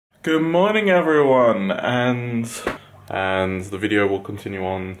Good morning everyone, and the video will continue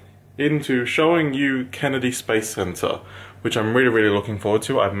on into showing you Kennedy Space Center, which I'm really looking forward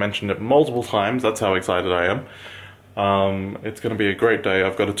to. I've mentioned it multiple times, that's how excited I am. It's going to be a great day.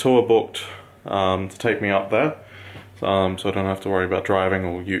 I've got a tour booked to take me up there, so I don't have to worry about driving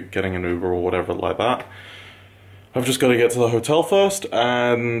or getting an Uber or whatever like that. I've just got to get to the hotel first,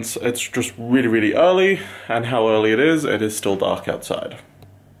 and it's just really early, and how early it is still dark outside.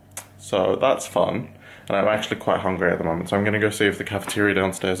 So that's fun, and I'm actually quite hungry at the moment, so I'm going to go see if the cafeteria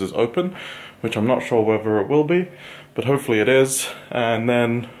downstairs is open, which I'm not sure whether it will be, but hopefully it is, and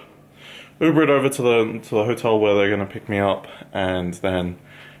then Uber it over to the hotel where they're going to pick me up, and then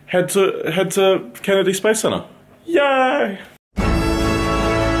head to Kennedy Space Center. Yay!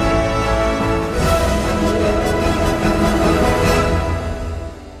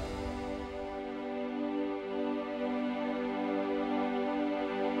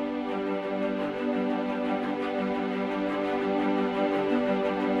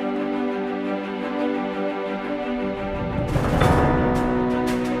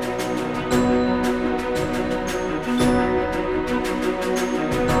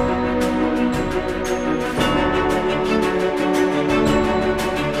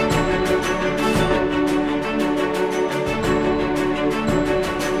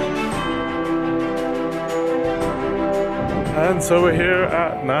 And so we're here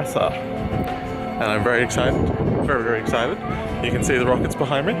at NASA, and I'm very excited, very excited. You can see the rockets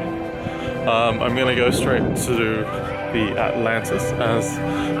behind me. I'm gonna go straight to the Atlantis, as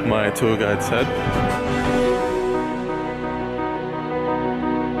my tour guide said.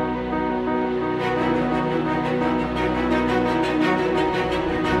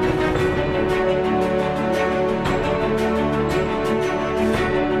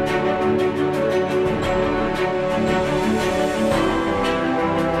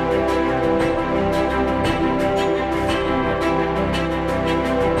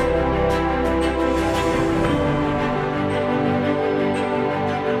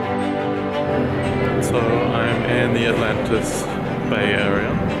 So I'm in the Atlantis Bay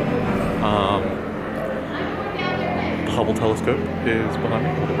area. The Hubble telescope is behind me,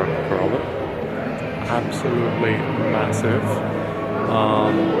 the replica of it. Absolutely massive,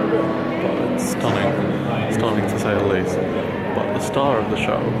 but it's stunning to say the least. But the star of the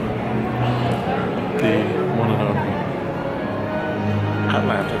show, the one and only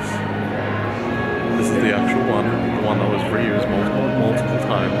Atlantis. This is the actual one, the one that was reused multiple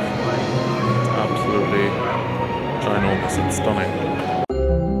times. Absolutely ginormous and stunning.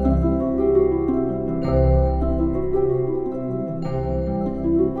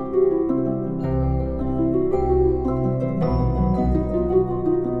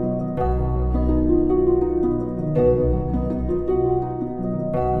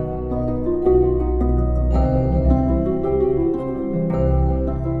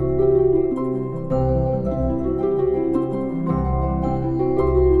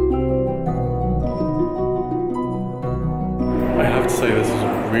 Say this is a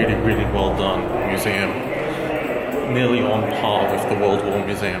really well done museum, nearly on par with the World War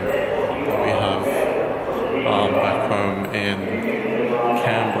Museum that we have back home in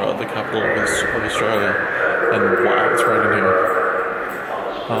Canberra, the capital of Australia, and wow, it's right in here.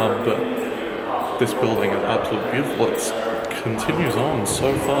 But this building is absolutely beautiful. It continues on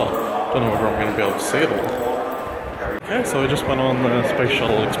so far. Don't know whether I'm going to be able to see it all. Okay, so I just went on the Space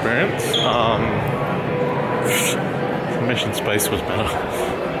Shuttle experience. Mission Space was better.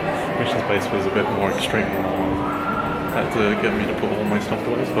 Mission Space was a bit more extreme. Had to get me to put all my stuff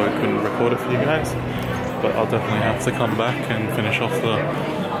away, so I couldn't record it for you guys. But I'll definitely have to come back and finish off the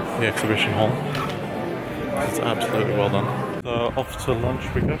exhibition hall. It's absolutely well done. So off to lunch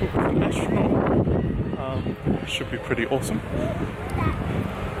we go with an astronaut. Should be pretty awesome.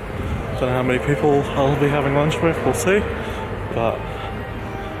 Don't know how many people I'll be having lunch with, we'll see. But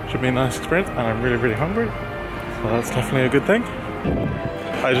should be a nice experience, and I'm really hungry. So that's definitely a good thing.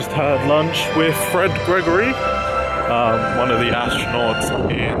 I just had lunch with Fred Gregory, one of the astronauts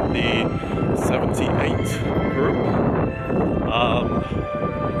in the 78 group.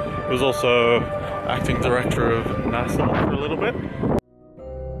 He was also acting director of NASA for a little bit.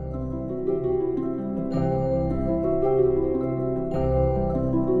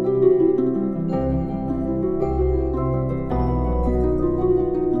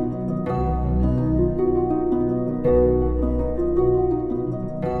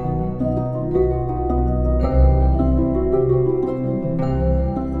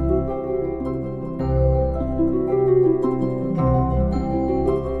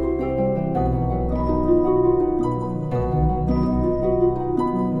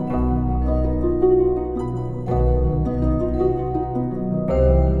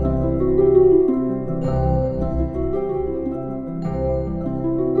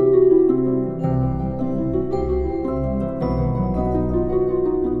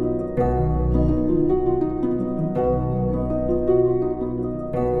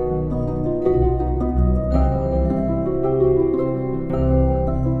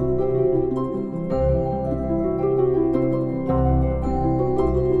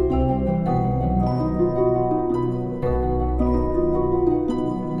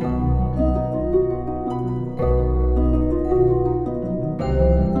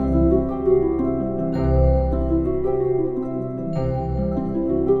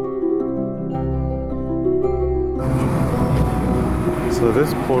 So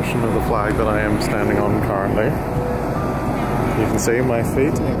this portion of the flag that I am standing on currently, you can see my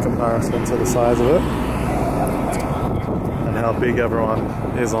feet in comparison to the size of it and how big everyone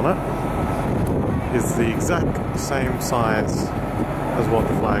is on it, is the exact same size as what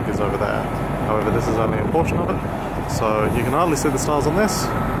the flag is over there. However, this is only a portion of it, so you can hardly see the stars on this,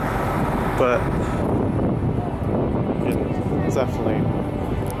 but you can definitely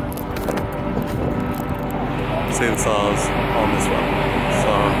see the stars on this one.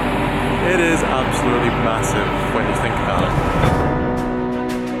 So it is absolutely massive when you think about it.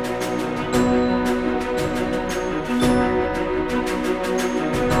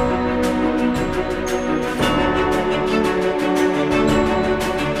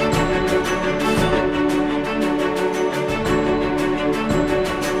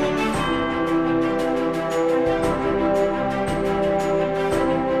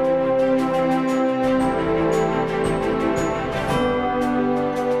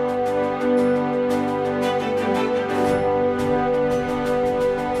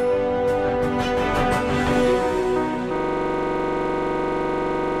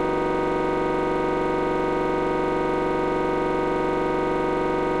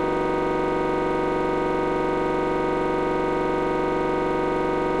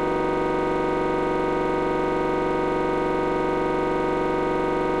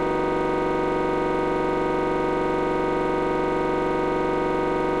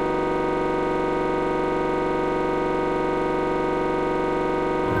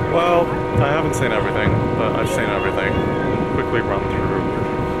 Well, I haven't seen everything, but I've seen everything. I'll quickly run through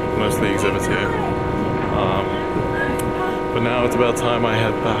most of the exhibits here. But now it's about time I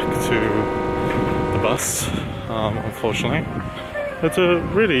head back to the bus, unfortunately. It's a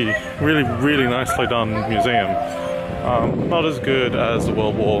really nicely done museum. Not as good as the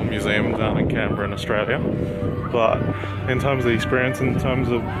World War Museum down in Canberra in Australia, but in terms of the experience, in terms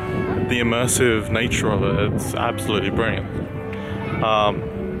of the immersive nature of it, it's absolutely brilliant.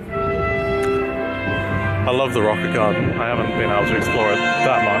 I love the rocket garden. I haven't been able to explore it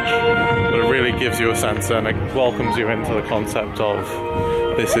that much, but it really gives you a sense and it welcomes you into the concept of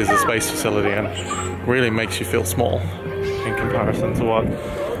this is a space facility and really makes you feel small in comparison to what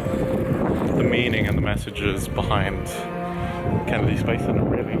the meaning and the messages behind Kennedy Space Center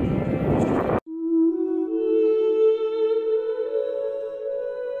really.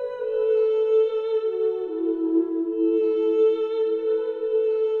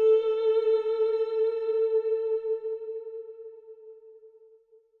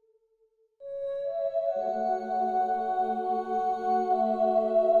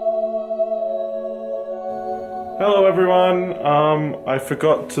 Hello everyone, I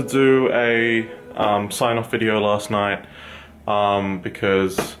forgot to do a sign-off video last night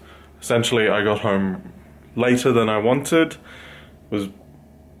because essentially I got home later than I wanted. Was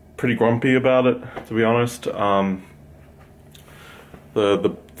pretty grumpy about it, to be honest.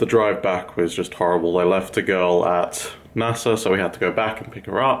 The drive back was just horrible. I left a girl at NASA, so we had to go back and pick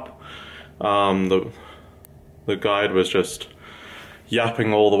her up. The guide was just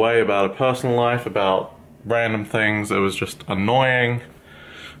yapping all the way about her personal life, about random things. It was just annoying.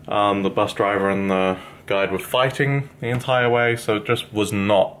 The bus driver and the guide were fighting the entire way, so it just was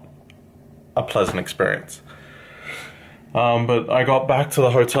not a pleasant experience. But I got back to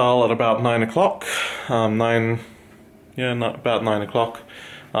the hotel at about 9 o'clock. About 9 o'clock.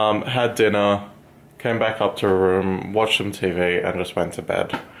 Had dinner, came back up to a room, watched some TV, and just went to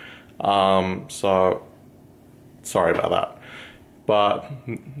bed. So sorry about that. But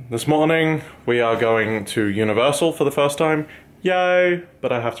this morning we are going to Universal for the first time. Yay!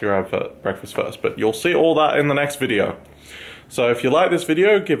 But I have to grab breakfast first. But you'll see all that in the next video. So if you like this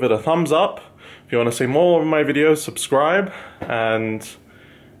video, give it a thumbs up. If you want to see more of my videos, subscribe. And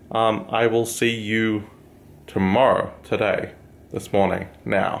I will see you tomorrow, this morning,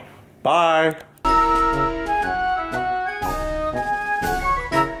 now. Bye!